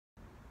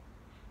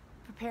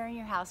preparing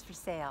your house for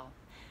sale.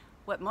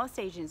 What most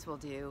agents will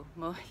do,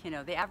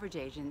 the average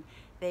agent,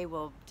 they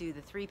will do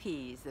the 3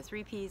 Ps. The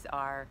 3 Ps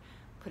are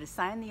put a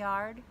sign in the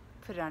yard,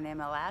 put it on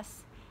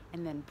MLS,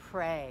 and then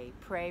pray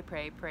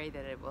that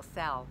it will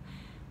sell.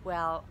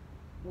 Well,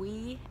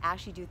 we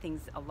actually do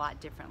things a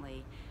lot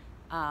differently.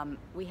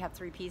 We have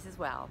 3 Ps as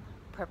well: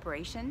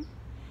 preparation,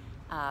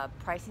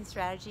 pricing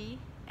strategy,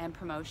 and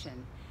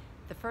promotion.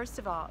 The first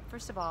of all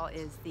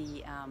is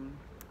the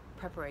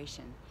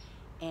preparation.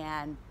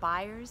 And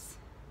buyers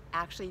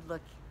actually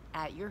look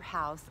at your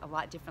house a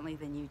lot differently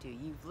than you do.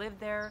 You've lived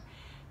there,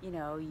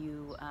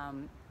 you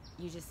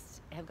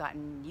just have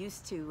gotten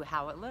used to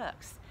how it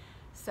looks.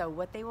 So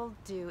what they will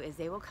do is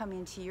they will come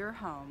into your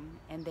home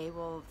and they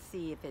will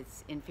see if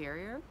it's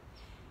inferior,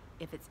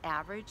 if it's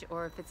average,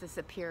 or if it's a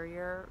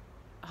superior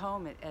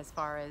home as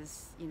far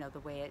as the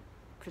way it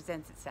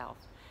presents itself.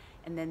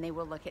 And then they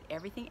will look at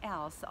everything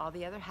else, all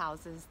the other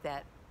houses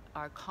that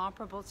are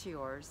comparable to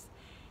yours,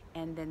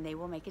 and then they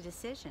will make a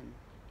decision.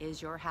 Is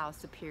your house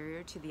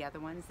superior to the other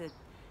ones that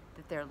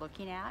they're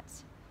looking at?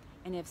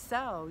 And if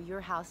so,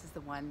 your house is the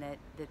one that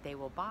they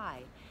will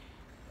buy.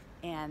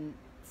 And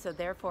so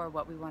therefore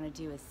what we want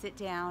to do is sit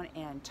down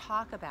and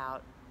talk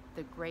about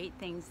the great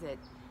things that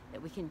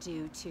we can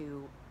do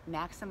to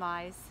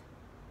maximize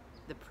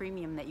the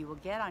premium that you will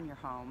get on your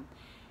home,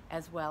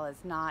 as well as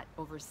not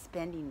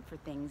overspending for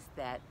things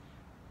that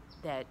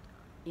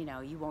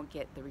you won't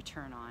get the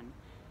return on.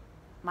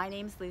 My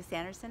name is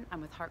Sanderson. I'm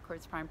with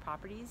Harcourt's Prime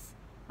Properties.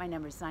 My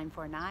number is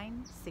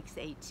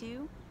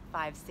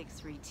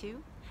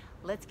 949-682-5632.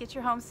 Let's get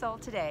your home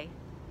sold today.